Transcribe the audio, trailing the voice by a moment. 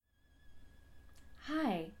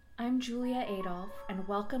Julia Adolph, and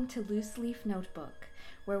welcome to Loose Leaf Notebook,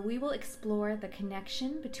 where we will explore the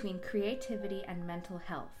connection between creativity and mental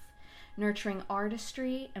health, nurturing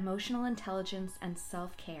artistry, emotional intelligence, and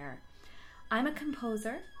self-care. I'm a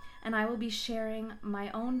composer, and I will be sharing my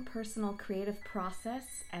own personal creative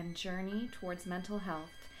process and journey towards mental health,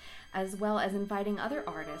 as well as inviting other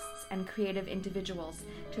artists and creative individuals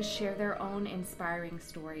to share their own inspiring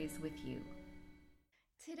stories with you.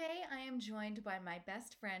 Today, I am joined by my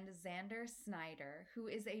best friend, Xander Snyder, who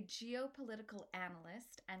is a geopolitical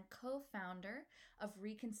analyst and co-founder of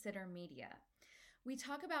Reconsider Media. We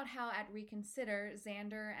talk about how at Reconsider,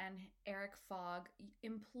 Xander and Eric Fogg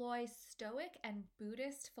employ Stoic and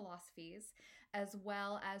Buddhist philosophies, as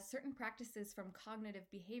well as certain practices from cognitive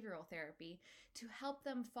behavioral therapy to help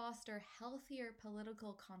them foster healthier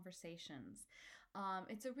political conversations.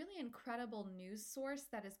 It's a really incredible news source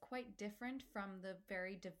that is quite different from the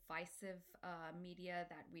very divisive media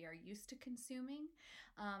that we are used to consuming.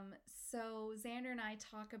 So Xander and I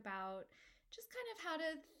talk about just kind of how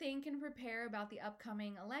to think and prepare about the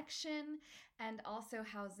upcoming election, and also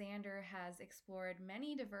how Xander has explored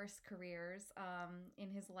many diverse careers in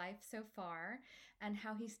his life so far, and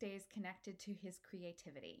how he stays connected to his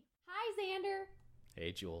creativity. Hi, Xander.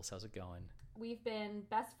 Hey, Jules. How's it going? We've been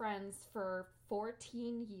best friends for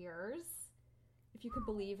 14 years, if you could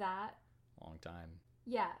believe that. Long time.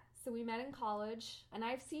 Yeah, so we met in college, and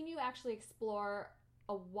I've seen you actually explore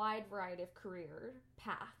a wide variety of career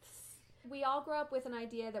paths. We all grow up with an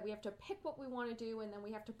idea that we have to pick what we want to do, and then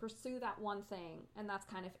we have to pursue that one thing, and that's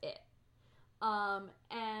kind of it.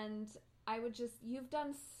 And you've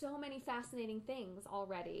done so many fascinating things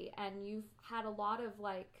already, and you've had a lot of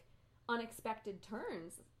unexpected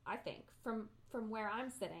turns, I think, from where I'm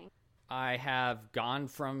sitting. I have gone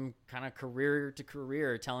from kind of career to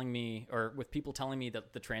career with people telling me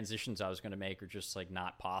that the transitions I was going to make are just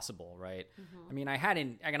not possible, right? Mm-hmm. I mean, I had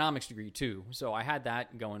an economics degree too, so I had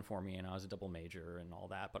that going for me, and I was a double major and all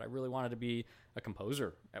that, but I really wanted to be a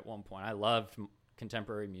composer at one point. I loved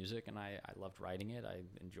contemporary music, and I loved writing it. I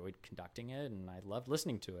enjoyed conducting it, and I loved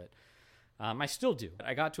listening to it. I still do.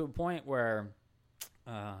 I got to a point where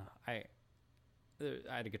I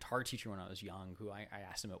had a guitar teacher when I was young who I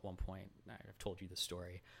asked him at one point, I've told you this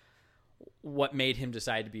story, what made him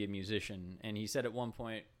decide to be a musician. And he said at one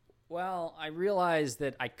point, well, I realized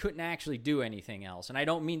that I couldn't actually do anything else. And I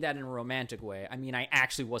don't mean that in a romantic way. I mean, I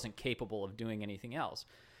actually wasn't capable of doing anything else.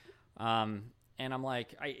 And I'm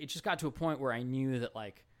like, it just got to a point where I knew that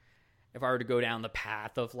if I were to go down the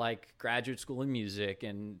path of graduate school in music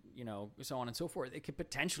and, so on and so forth, it could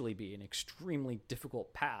potentially be an extremely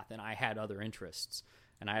difficult path. And I had other interests,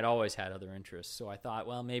 and I had always had other interests. So I thought,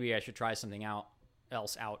 well, maybe I should try something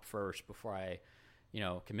else out first before I,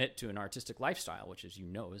 commit to an artistic lifestyle, which, as you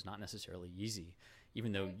know, is not necessarily easy,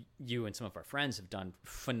 even though you and some of our friends have done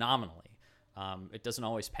phenomenally. It doesn't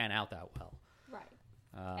always pan out that well. Right.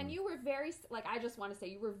 And you were very, I just want to say,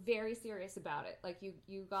 you were very serious about it.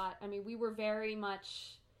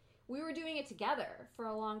 We were doing it together for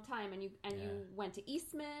a long time, and you went to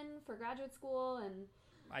Eastman for graduate school, and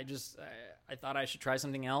I thought I should try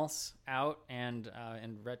something else out, and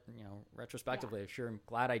retrospectively, yeah. Sure, I'm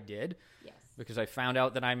glad I did. Yes. Because I found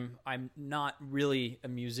out that I'm not really a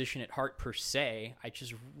musician at heart per se. I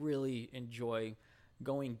just really enjoy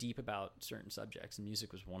going deep about certain subjects, and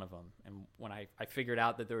music was one of them. And when I figured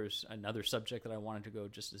out that there was another subject that I wanted to go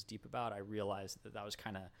just as deep about, I realized that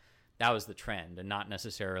was the trend, and not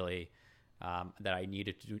necessarily that I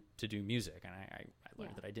needed to do music. And I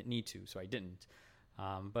learned that I didn't need to, so I didn't.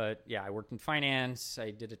 But yeah, I worked in finance, I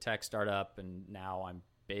did a tech startup, and now I'm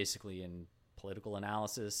basically in political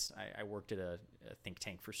analysis. I worked at a think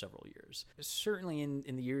tank for several years. Certainly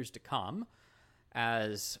in the years to come,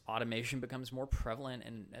 as automation becomes more prevalent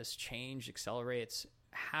and as change accelerates,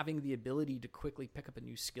 having the ability to quickly pick up a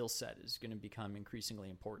new skill set is going to become increasingly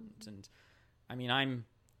important. And I mean, I'm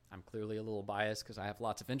clearly a little biased because I have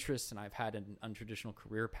lots of interests and I've had an untraditional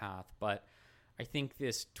career path, but I think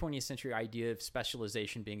this 20th century idea of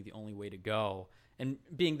specialization being the only way to go, and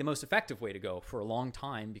being the most effective way to go for a long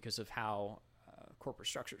time because of how corporate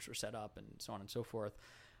structures were set up and so on and so forth,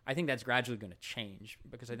 I think that's gradually going to change,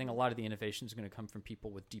 because I think a lot of the innovation is going to come from people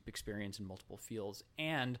with deep experience in multiple fields,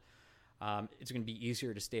 and it's going to be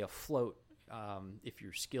easier to stay afloat if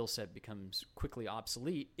your skill set becomes quickly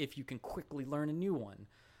obsolete, if you can quickly learn a new one.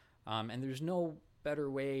 And there's no better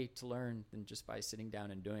way to learn than just by sitting down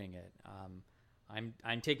and doing it.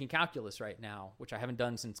 I'm taking calculus right now, which I haven't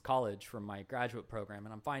done since college from my graduate program,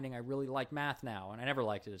 and I'm finding I really like math now, and I never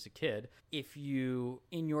liked it as a kid. If you,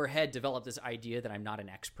 in your head, develop this idea that I'm not an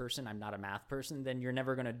X person, I'm not a math person, then you're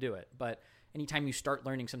never going to do it. But anytime you start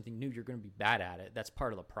learning something new, you're going to be bad at it. That's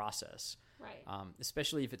part of the process. Right.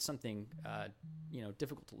 Especially if it's something,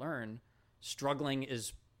 difficult to learn. Struggling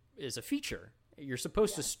is a feature. You're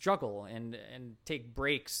supposed to struggle and take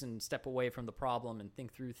breaks and step away from the problem and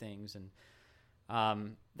think through things. And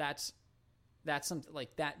that's something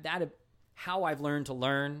like that. How I've learned to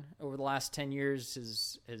learn over the last 10 years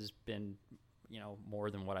has been, more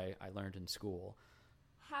than what I learned in school.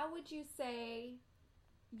 How would you say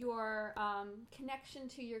your connection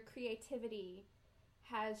to your creativity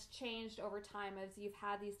has changed over time as you've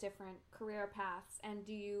had these different career paths? And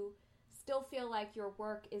do you still feel like your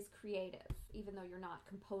work is creative, even though you're not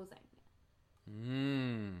composing?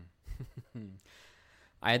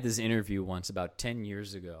 I had this interview once about 10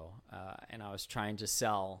 years ago, and I was trying to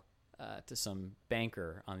sell to some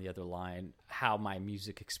banker on the other line how my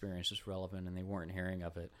music experience was relevant, and they weren't hearing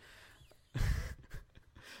of it.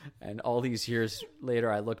 And all these years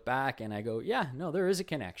later, I look back and I go, yeah, no, there is a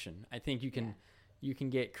connection. I think you can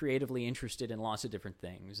get creatively interested in lots of different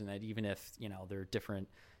things, and that even if, there are different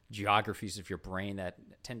geographies of your brain that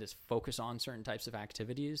tend to focus on certain types of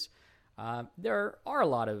activities, there are a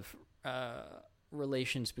lot of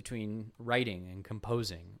relations between writing and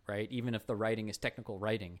composing, right? Even if the writing is technical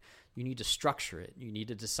writing, you need to structure it. You need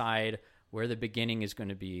to decide where the beginning is going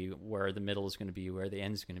to be, where the middle is going to be, where the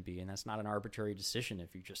end is going to be. And that's not an arbitrary decision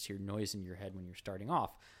if you just hear noise in your head when you're starting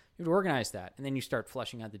off. You have to organize that, and then you start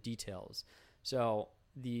fleshing out the details. So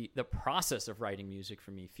the process of writing music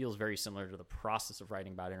for me feels very similar to the process of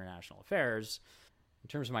writing about international affairs. In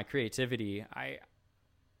terms of my creativity,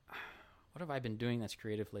 what have I been doing that's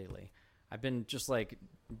creative lately? I've been just like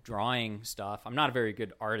drawing stuff. I'm not a very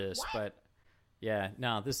good artist, but yeah,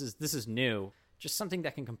 no, this is new. Just something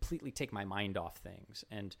that can completely take my mind off things.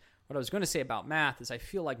 And what I was going to say about math is I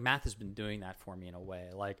feel like math has been doing that for me in a way.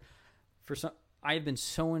 Like I've been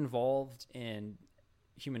so involved in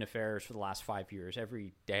human affairs for the last 5 years.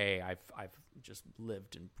 Every day I've just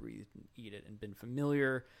lived and breathed and eat it and been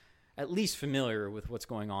at least familiar with what's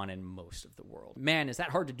going on in most of the world. Man, is that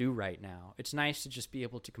hard to do right now. It's nice to just be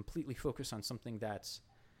able to completely focus on something that's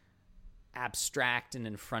abstract and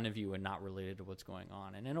in front of you and not related to what's going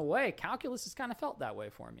on. And in a way, calculus has kind of felt that way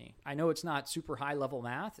for me. I know it's not super high level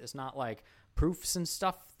math. It's not like proofs and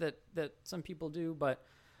stuff that some people do, but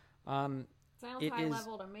sounds high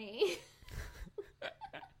level to me.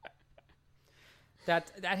 that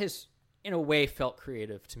has in a way felt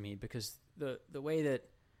creative to me, because the way that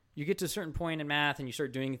you get to a certain point in math and you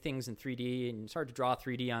start doing things in 3D and you start to draw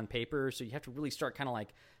 3D on paper. So you have to really start kind of like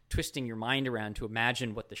twisting your mind around to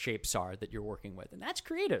imagine what the shapes are that you're working with. And that's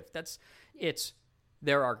creative.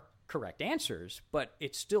 There are correct answers, but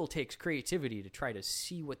it still takes creativity to try to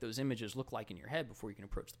see what those images look like in your head before you can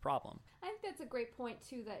approach the problem. I think that's a great point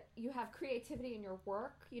too, that you have creativity in your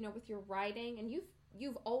work, with your writing, and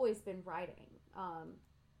you've always been writing.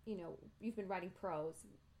 You've been writing prose,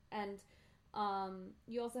 and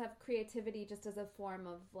you also have creativity just as a form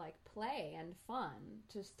of like play and fun,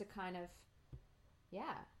 just to kind of,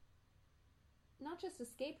 not just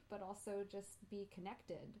escape, but also just be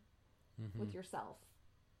connected with yourself.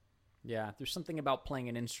 Yeah, there's something about playing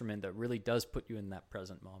an instrument that really does put you in that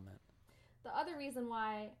present moment. The other reason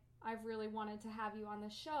why I've really wanted to have you on the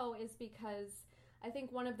show is because I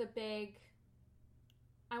think one of the big,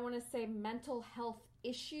 I want to say, mental health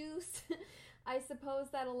issues I suppose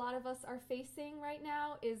that a lot of us are facing right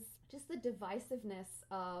now is just the divisiveness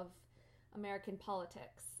of American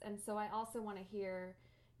politics. And so I also want to hear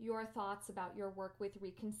your thoughts about your work with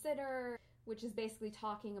Reconsider, which is basically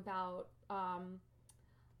talking about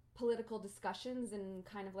political discussions in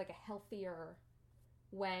kind of like a healthier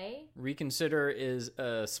way. Reconsider is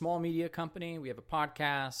a small media company. We have a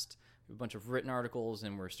podcast, we have a bunch of written articles,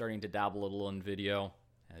 and we're starting to dabble a little in video,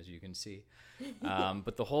 as you can see.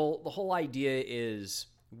 But the whole idea is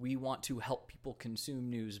we want to help people consume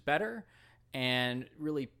news better and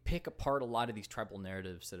really pick apart a lot of these tribal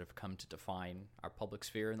narratives that have come to define our public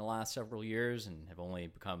sphere in the last several years and have only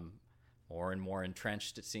become more and more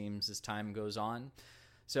entrenched, it seems, as time goes on.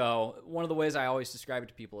 So one of the ways I always describe it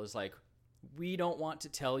to people is like, we don't want to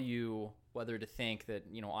tell you whether to think that,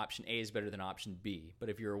 option A is better than option B. But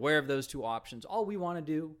if you're aware of those two options, all we want to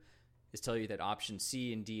do is tell you that option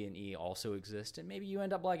C and D and E also exist, and maybe you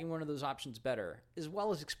end up liking one of those options better, as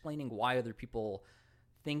well as explaining why other people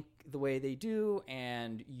think the way they do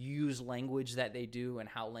and use language that they do and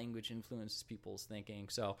how language influences people's thinking.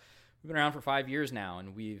 So we've been around for 5 years now,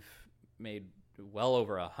 and we've made well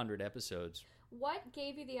over 100 episodes. What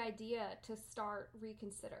gave you the idea to start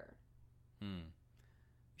Reconsider? We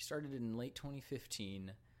started in late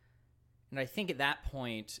 2015, and I think at that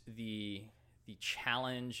point the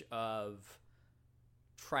challenge of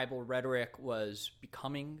tribal rhetoric was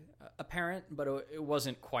becoming apparent, but it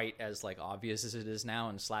wasn't quite as like obvious as it is now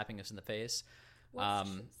and slapping us in the face.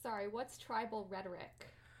 What's tribal rhetoric?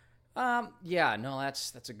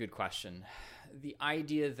 That's a good question. The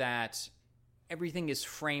idea that everything is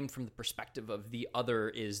framed from the perspective of the other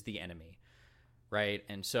is the enemy, right?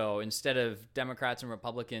 And so instead of Democrats and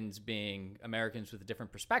Republicans being Americans with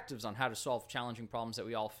different perspectives on how to solve challenging problems that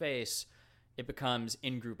we all face, it becomes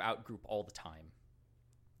in-group, out-group all the time.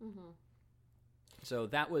 Mm-hmm. So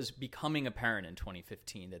that was becoming apparent in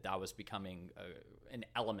 2015, that was becoming an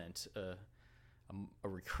element, a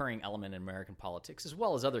recurring element in American politics as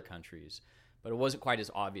well as other countries, but it wasn't quite as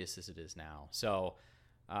obvious as it is now. So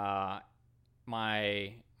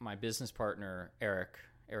my business partner, Eric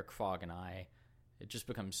Fogg, and I had just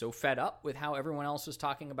become so fed up with how everyone else was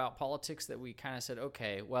talking about politics that we kind of said,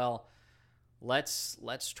 okay, well, let's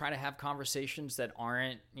try to have conversations that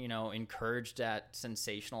aren't, encouraged at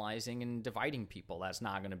sensationalizing and dividing people. That's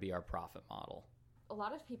not going to be our profit model. A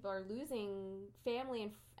lot of people are losing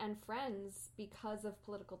family and friends because of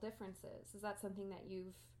political differences. Is that something that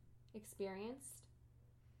you've experienced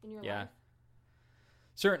in your life?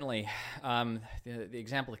 Certainly. The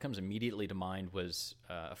example that comes immediately to mind was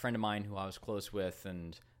a friend of mine who I was close with,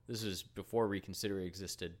 and this is before Reconsider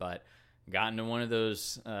existed, but got into one of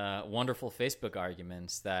those wonderful Facebook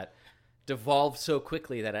arguments that devolved so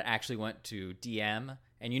quickly that it actually went to DM.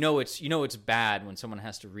 And it's bad when someone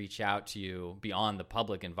has to reach out to you beyond the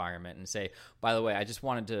public environment and say, by the way, I just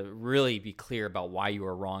wanted to really be clear about why you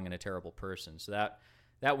are wrong and a terrible person. So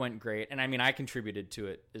that went great. And I mean, I contributed to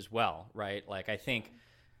it as well, right? Like, I think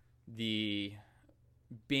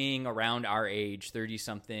being around our age,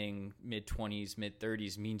 30-something, mid-20s,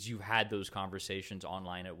 mid-30s, means you've had those conversations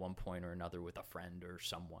online at one point or another with a friend or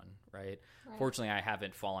someone, right? Fortunately, I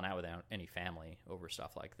haven't fallen out with any family over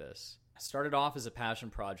stuff like this. It started off as a passion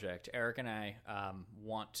project. Eric and I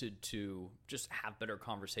wanted to just have better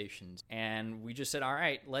conversations. And we just said, all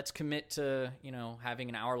right, let's commit to, having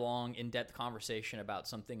an hour-long, in-depth conversation about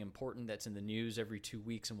something important that's in the news every 2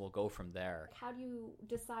 weeks, and we'll go from there. How do you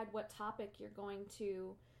decide what topic you're going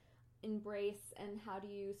to embrace, and how do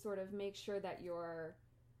you sort of make sure that you're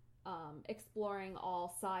exploring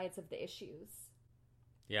all sides of the issues?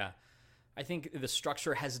 Yeah. I think the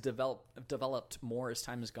structure has developed more as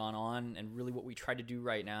time has gone on, and really what we try to do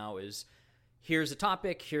right now is, here's a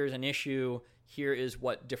topic, here's an issue, here is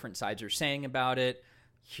what different sides are saying about it,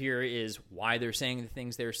 here is why they're saying the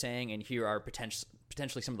things they're saying, and here are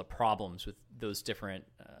potentially some of the problems with those different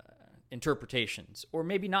interpretations, or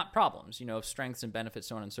maybe not problems, strengths and benefits,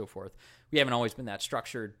 so on and so forth. We haven't always been that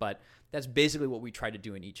structured, but that's basically what we try to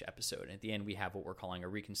do in each episode. And at the end, we have what we're calling a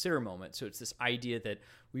reconsider moment. So it's this idea that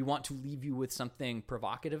we want to leave you with something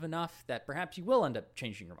provocative enough that perhaps you will end up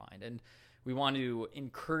changing your mind. And we want to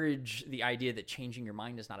encourage the idea that changing your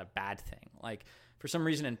mind is not a bad thing. Like, for some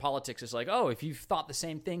reason in politics, it's like, oh, if you've thought the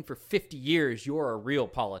same thing for 50 years, you're a real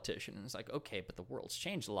politician. And it's like, okay, but the world's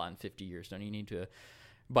changed a lot in 50 years. Don't you need to...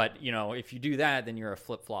 But, if you do that, then you're a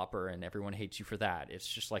flip-flopper and everyone hates you for that. It's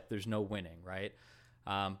just like there's no winning, right?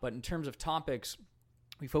 But in terms of topics,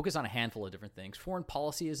 we focus on a handful of different things. Foreign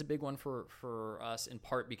policy is a big one for us, in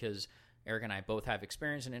part because Eric and I both have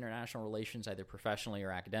experience in international relations, either professionally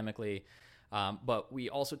or academically. But we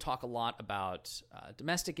also talk a lot about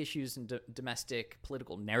domestic issues and domestic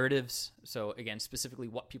political narratives. So again, specifically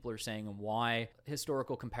what people are saying and why,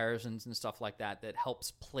 historical comparisons and stuff like that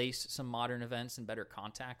helps place some modern events in better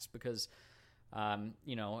context, because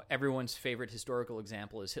everyone's favorite historical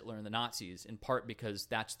example is Hitler and the Nazis, in part because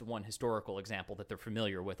that's the one historical example that they're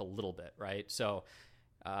familiar with a little bit, right? So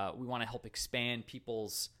we want to help expand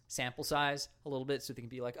people's sample size a little bit so they can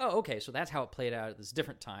be like, oh, okay, so that's how it played out at this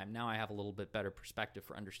different time. Now I have a little bit better perspective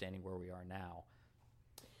for understanding where we are now.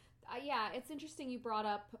 Yeah, it's interesting you brought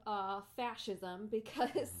up fascism,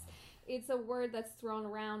 because it's a word that's thrown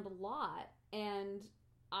around a lot, and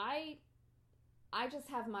I just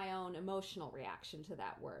have my own emotional reaction to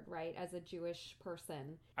that word, right, as a Jewish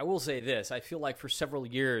person. I will say this. I feel like for several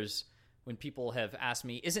years when people have asked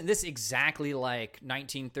me, isn't this exactly like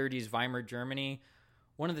 1930s Weimar Germany?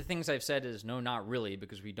 One of the things I've said is, no, not really,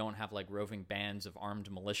 because we don't have like roving bands of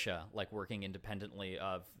armed militia like working independently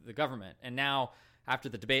of the government. And now, after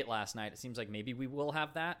the debate last night, it seems like maybe we will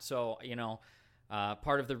have that. So,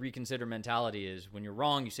 part of the reconsider mentality is when you're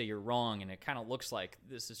wrong, you say you're wrong, and it kind of looks like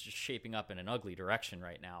this is just shaping up in an ugly direction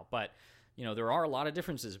right now. But there are a lot of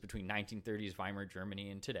differences between 1930s Weimar Germany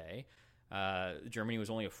and today. Germany was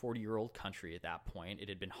only a 40-year-old country at that point. It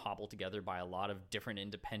had been hobbled together by a lot of different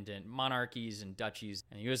independent monarchies and duchies.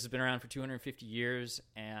 And the U.S. has been around for 250 years.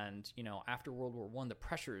 And, after World War I, the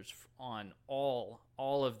pressures on all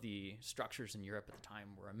of the structures in Europe at the time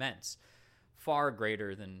were immense. Far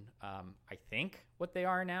greater than, I think, what they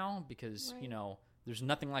are now. Because, Right. There's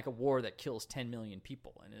nothing like a war that kills 10 million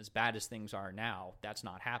people. And as bad as things are now, that's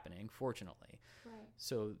not happening, fortunately. Right.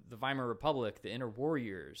 So the Weimar Republic, the interwar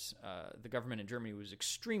years, the government in Germany was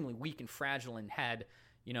extremely weak and fragile and had,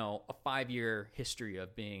 a 5-year history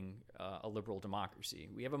of being a liberal democracy.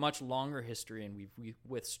 We have a much longer history, and we've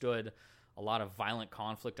withstood a lot of violent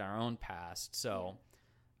conflict in our own past. So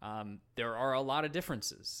there are a lot of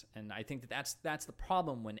differences. And I think that's the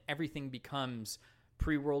problem when everything becomes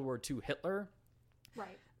pre-World War II Hitler.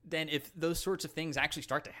 Right. Then if those sorts of things actually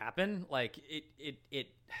start to happen, like it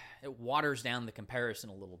waters down the comparison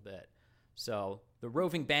a little bit. So the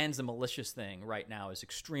roving bands, the malicious thing right now is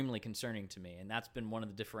extremely concerning to me. And that's been one of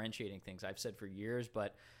the differentiating things I've said for years.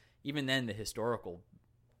 But even then, the historical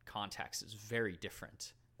context is very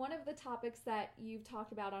different. One of the topics that you've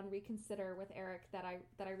talked about on Reconsider with Eric that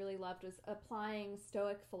I really loved was applying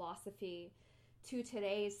Stoic philosophy to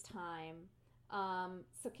today's time.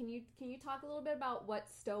 So can you talk a little bit about what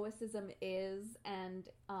Stoicism is and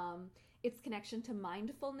its connection to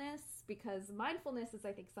mindfulness? Because mindfulness is,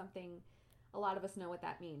 I think, something a lot of us know what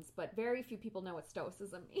that means, but very few people know what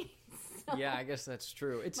Stoicism means. So, Yeah, I guess that's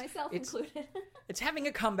true. myself included. It's having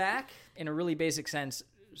a comeback in a really basic sense.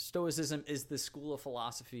 Stoicism is the school of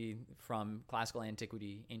philosophy from classical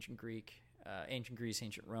antiquity, ancient Greece,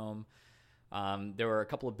 ancient Rome. There were a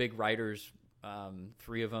couple of big writers,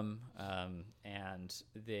 3 of them, and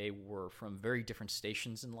they were from very different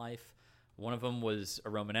stations in life. One of them was a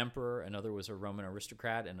Roman emperor, another was a Roman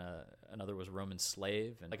aristocrat, and another was a Roman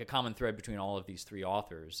slave. And like a common thread between all of these 3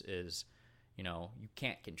 authors is, you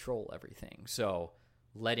can't control everything. So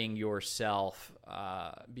letting yourself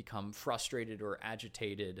become frustrated or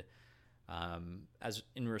agitated as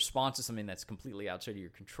in response to something that's completely outside of your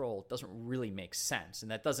control doesn't really make sense. And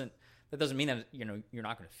that doesn't mean that you're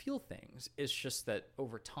not going to feel things. It's just that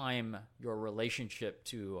over time, your relationship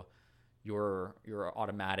to your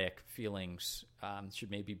automatic feelings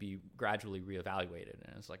should maybe be gradually reevaluated.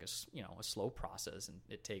 And it's like a slow process, and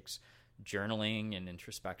it takes journaling and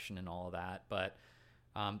introspection and all of that. But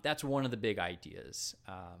that's one of the big ideas.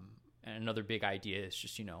 And another big idea is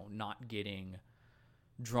just not getting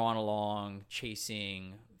drawn along,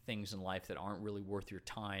 chasing things in life that aren't really worth your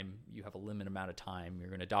time. You have a limited amount of time. You're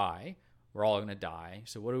going to die. We're all going to die.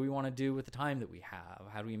 So what do we want to do with the time that we have?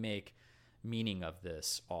 How do we make meaning of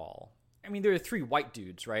this all? I mean, there are 3 white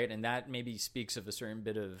dudes, right? And that maybe speaks of a certain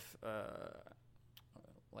bit of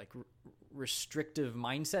restrictive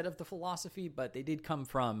mindset of the philosophy, but they did come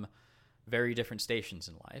from very different stations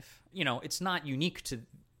in life. It's not unique to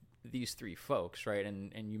these 3 folks, right?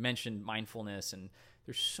 And you mentioned mindfulness, and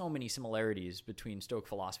there's so many similarities between Stoic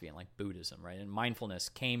philosophy and Buddhism, right? And mindfulness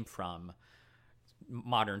came from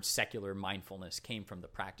modern secular mindfulness came from the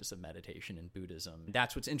practice of meditation in Buddhism.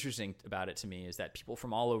 That's what's interesting about it to me, is that people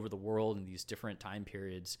from all over the world in these different time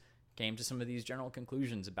periods came to some of these general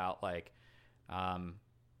conclusions about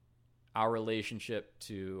our relationship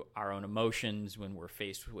to our own emotions when we're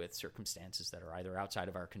faced with circumstances that are either outside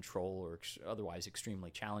of our control or otherwise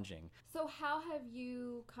extremely challenging. So how have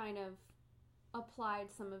you kind of applied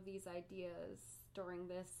some of these ideas during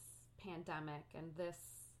this pandemic and this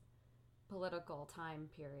political time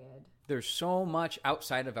period? There's so much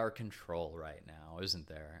outside of our control right now, isn't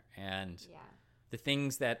there? And Yeah. the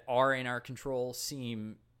things that are in our control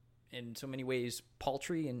seem in so many ways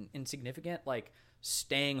paltry and insignificant, like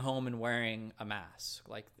staying home and wearing a mask.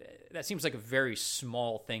 That seems like a very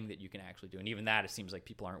small thing that you can actually do. And even that, it seems like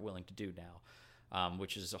people aren't willing to do now,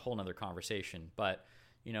 which is a whole nother conversation. But,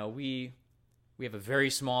 we have a very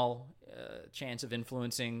small chance of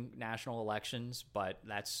influencing national elections, but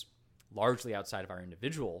that's largely outside of our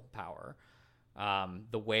individual power.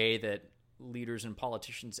 The way that leaders and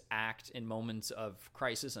politicians act in moments of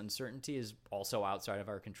crisis, uncertainty is also outside of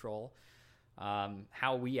our control.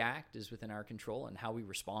 How we act is within our control, and how we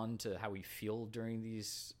respond to how we feel during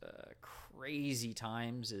these crazy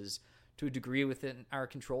times is to a degree within our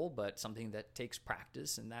control, but something that takes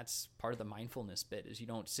practice. And that's part of the mindfulness bit, is you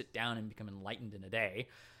don't sit down and become enlightened in a day,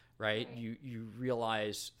 right? You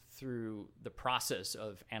realize through the process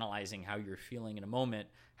of analyzing how you're feeling in a moment,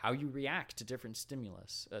 how you react to different stimuli.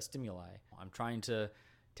 I'm trying to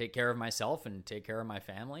take care of myself and take care of my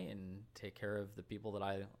family and take care of the people that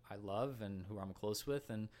I love and who I'm close with.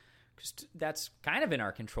 And 'cause that's kind of in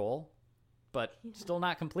our control. but still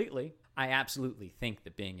not completely. I absolutely think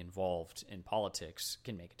that being involved in politics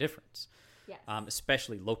can make a difference. Yes.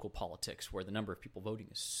 Especially local politics, where the number of people voting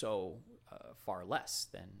is so far less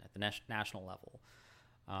than at the national level.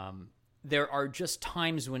 There are just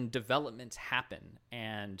times when developments happen,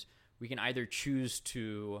 and we can either choose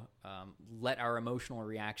to let our emotional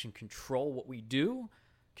reaction control what we do,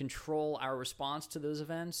 control our response to those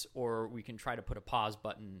events, or we can try to put a pause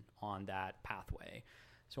button on that pathway.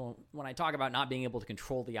 So when I talk about not being able to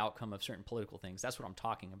control the outcome of certain political things, that's what I'm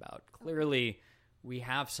talking about. Clearly, we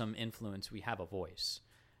have some influence. We have a voice.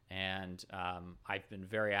 And I've been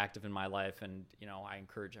very active in my life, and I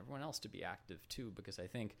encourage everyone else to be active too, because I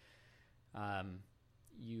think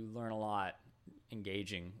you learn a lot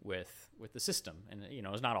engaging with the system. And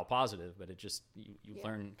it's not all positive, but it just you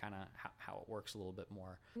learn kind of how it works a little bit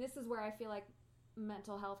more. And this is where I feel like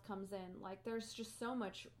mental health comes in. Like, there's just so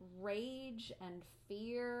much rage and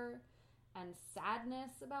fear and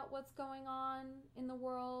sadness about what's going on in the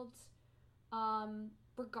world,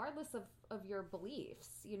 regardless of your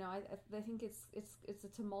beliefs. I think it's a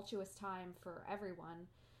tumultuous time for everyone.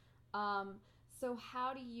 So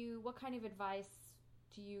what kind of advice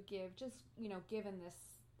do you give, just given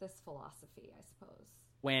this philosophy, I suppose?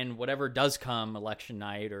 When whatever does come election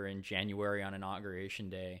night or in January on Inauguration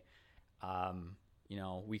Day,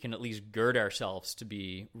 we can at least gird ourselves to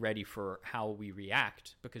be ready for how we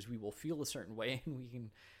react, because we will feel a certain way, and we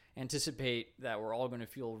can anticipate that we're all going to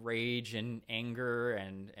feel rage and anger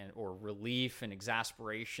and or relief and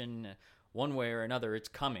exasperation one way or another. It's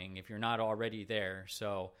coming if you're not already there.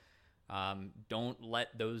 So don't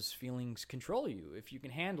let those feelings control you if you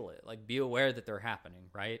can handle it. Like, be aware that they're happening,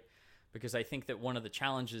 right? Because I think that one of the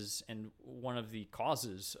challenges and one of the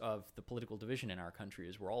causes of the political division in our country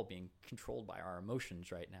is we're all being controlled by our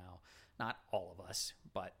emotions right now. Not all of us,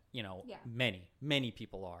 but many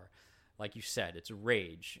people are. Like you said, it's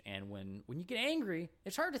rage. And when you get angry,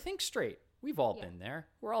 it's hard to think straight. We've all been there.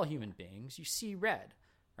 We're all human beings. You see red,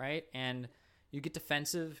 right? And you get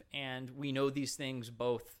defensive, and we know these things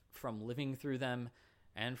both from living through them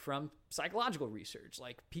and from psychological research.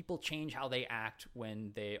 Like, people change how they act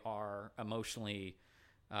when they are emotionally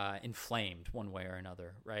inflamed one way or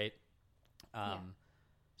another, right?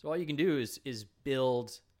 So all you can do is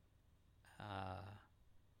build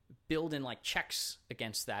in like checks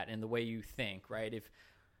against that in the way you think, right?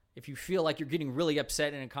 If you feel like you're getting really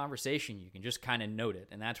upset in a conversation, you can just kind of note it,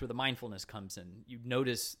 and that's where the mindfulness comes in. You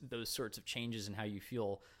notice those sorts of changes in how you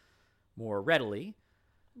feel more readily.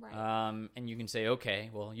 Right. And you can say, okay,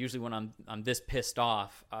 well, usually when I'm this pissed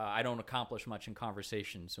off, I don't accomplish much in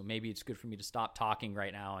conversation. So maybe it's good for me to stop talking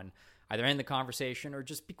right now and either end the conversation or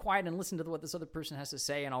just be quiet and listen to what this other person has to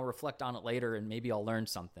say, and I'll reflect on it later, and maybe I'll learn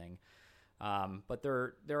something. But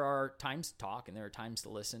there are times to talk and there are times to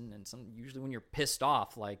listen, and usually when you're pissed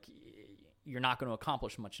off, like, you're not going to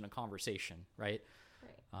accomplish much in a conversation, right?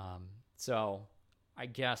 Right. So I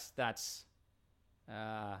guess that's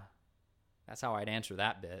how I'd answer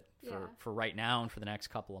that bit for right now and for the next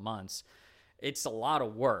couple of months. It's a lot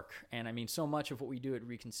of work. And I mean, so much of what we do at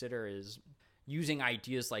Reconsider is using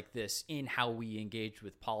ideas like this in how we engage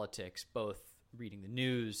with politics, both reading the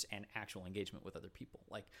news and actual engagement with other people.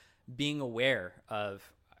 Like, being aware of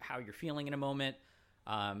how you're feeling in a moment,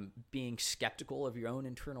 being skeptical of your own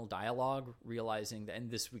internal dialogue, realizing that,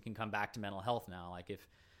 and this, we can come back to mental health now. Like, if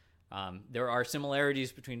there are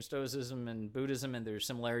similarities between Stoicism and Buddhism, and there's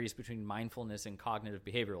similarities between mindfulness and cognitive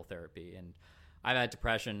behavioral therapy. And I've had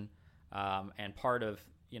depression, and part of,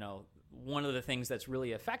 one of the things that's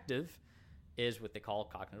really effective is what they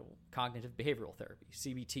call cognitive behavioral therapy,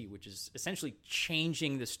 CBT, which is essentially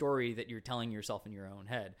changing the story that you're telling yourself in your own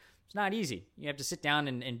head. It's not easy. You have to sit down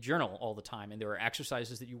and journal all the time, and there are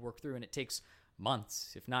exercises that you work through, and it takes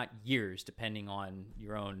months, if not years, depending on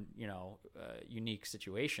your own, unique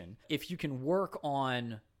situation. If you can work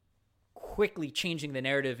on quickly changing the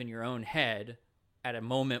narrative in your own head at a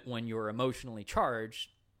moment when you're emotionally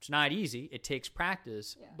charged, it's not easy. It takes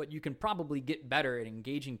practice, but you can probably get better at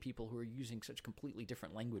engaging people who are using such completely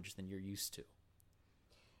different language than you're used to.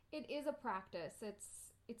 It is a practice.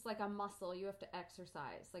 It's like a muscle you have to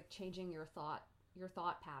exercise, like changing your thought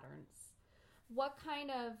patterns.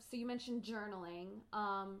 So you mentioned journaling.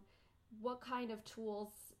 What kind of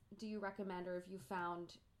tools do you recommend, or have you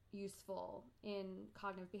found useful in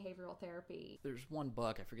cognitive behavioral therapy? There's one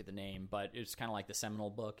book, I forget the name, but it's kind of like the seminal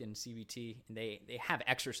book in CBT. And they have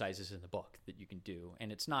exercises in the book that you can do.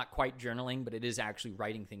 And it's not quite journaling, but it is actually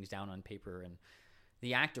writing things down on paper. And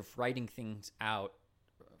the act of writing things out,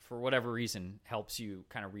 for whatever reason, helps you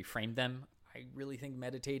kind of reframe them. I really think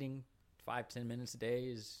meditating 5-10 minutes a day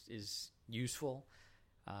is useful.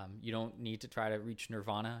 You don't need to try to reach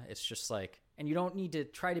nirvana. It's just like, and you don't need to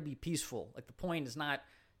try to be peaceful. Like, the point is not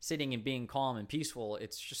sitting and being calm and peaceful.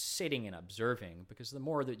 It's just sitting and observing, because the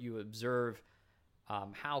more that you observe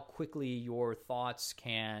how quickly your thoughts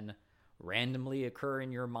can randomly occur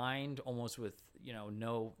in your mind, almost with,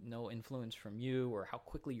 no influence from you, or how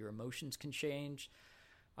quickly your emotions can change,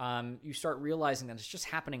 you start realizing that it's just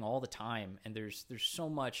happening all the time. And there's so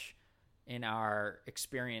much in our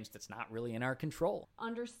experience that's not really in our control.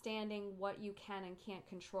 Understanding what you can and can't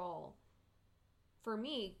control, for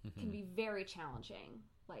me, can be very challenging.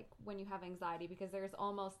 Like, when you have anxiety, because there's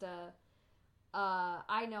almost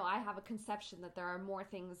I know I have a conception that there are more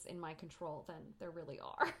things in my control than there really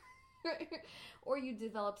are. Or you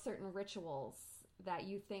develop certain rituals that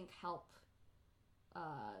you think help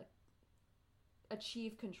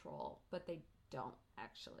achieve control, but they don't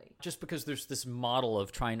actually. Just because there's this model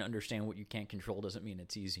of trying to understand what you can't control doesn't mean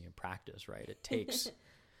it's easy in practice, right? It takes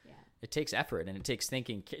it takes effort, and it takes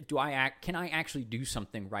thinking. Can I actually do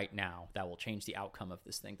something right now that will change the outcome of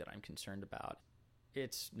this thing that I'm concerned about?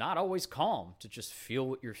 It's not always calm to just feel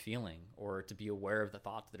what you're feeling, or to be aware of the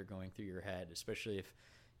thoughts that are going through your head, especially if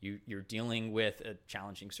you're dealing with a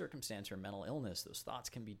challenging circumstance or mental illness. Those thoughts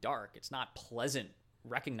can be dark. It's not pleasant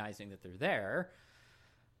recognizing that they're there.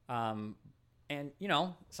 And,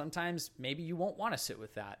 sometimes maybe you won't want to sit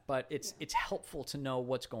with that, but it's helpful to know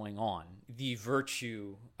what's going on. The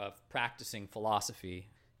virtue of practicing philosophy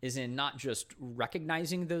is in not just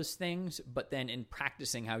recognizing those things, but then in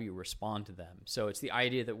practicing how you respond to them. So it's the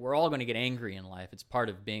idea that we're all going to get angry in life. It's part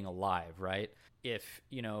of being alive, right? If,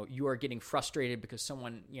 you are getting frustrated because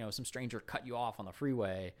someone, some stranger cut you off on the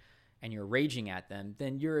freeway and you're raging at them,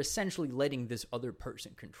 then you're essentially letting this other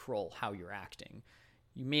person control how you're acting.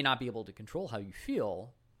 You may not be able to control how you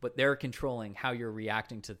feel, but they're controlling how you're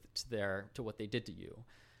reacting to what they did to you.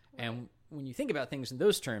 Right. And when you think about things in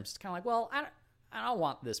those terms, it's kind of like, well, I don't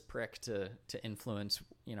want this prick to influence,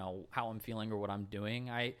 how I'm feeling or what I'm doing.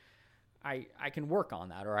 I can work on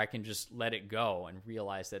that, or I can just let it go and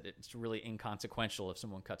realize that it's really inconsequential if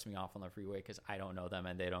someone cuts me off on the freeway, because I don't know them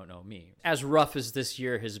and they don't know me. As rough as this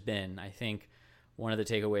year has been, I think one of the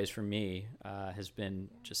takeaways for me has been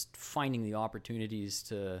just finding the opportunities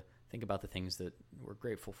to think about the things that we're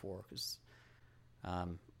grateful for. Because,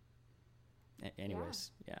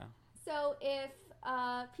 anyways, yeah. So if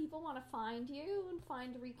people want to find you and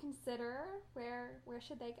find Reconsider, where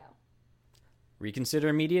should they go?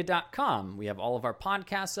 ReconsiderMedia.com. We have all of our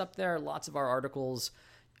podcasts up there, lots of our articles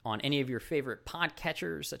on any of your favorite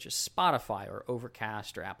podcatchers, such as Spotify or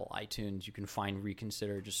Overcast or Apple iTunes. You can find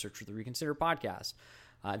Reconsider. Just search for the Reconsider podcast.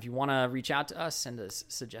 If you want to reach out to us, send us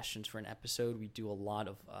suggestions for an episode. We do a lot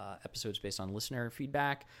of episodes based on listener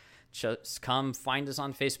feedback. Just come find us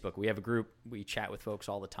on Facebook. We have a group. We chat with folks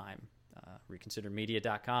all the time.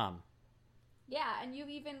 ReconsiderMedia.com. Yeah, and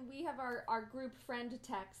we have our group friend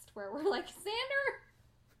text where we're like,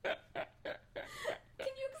 Xander, can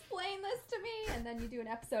you explain this to me? And then you do an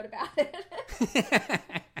episode about it.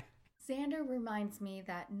 Xander reminds me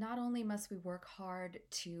that not only must we work hard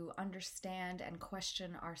to understand and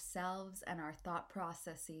question ourselves and our thought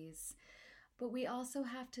processes, but we also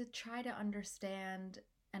have to try to understand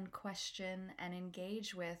and question and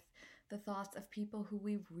engage with the thoughts of people who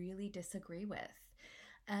we really disagree with.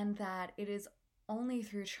 And that it is only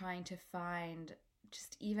through trying to find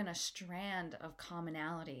just even a strand of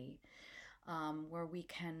commonality where we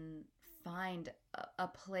can find a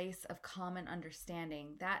place of common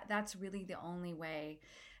understanding. That's really the only way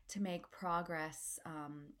to make progress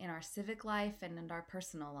in our civic life and in our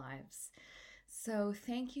personal lives. So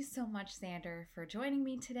thank you so much, Xander, for joining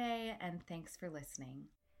me today, and thanks for listening.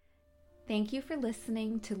 Thank you for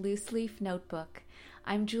listening to Loose Leaf Notebook.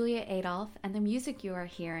 I'm Julia Adolph, and the music you are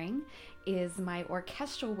hearing is my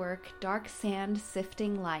orchestral work, Dark Sand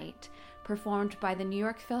Sifting Light, performed by the New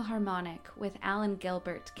York Philharmonic with Alan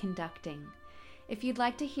Gilbert conducting. If you'd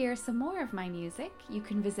like to hear some more of my music, you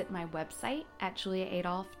can visit my website at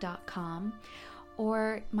juliaadolph.com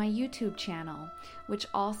or my YouTube channel, which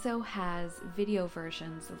also has video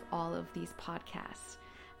versions of all of these podcasts.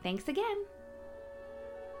 Thanks again.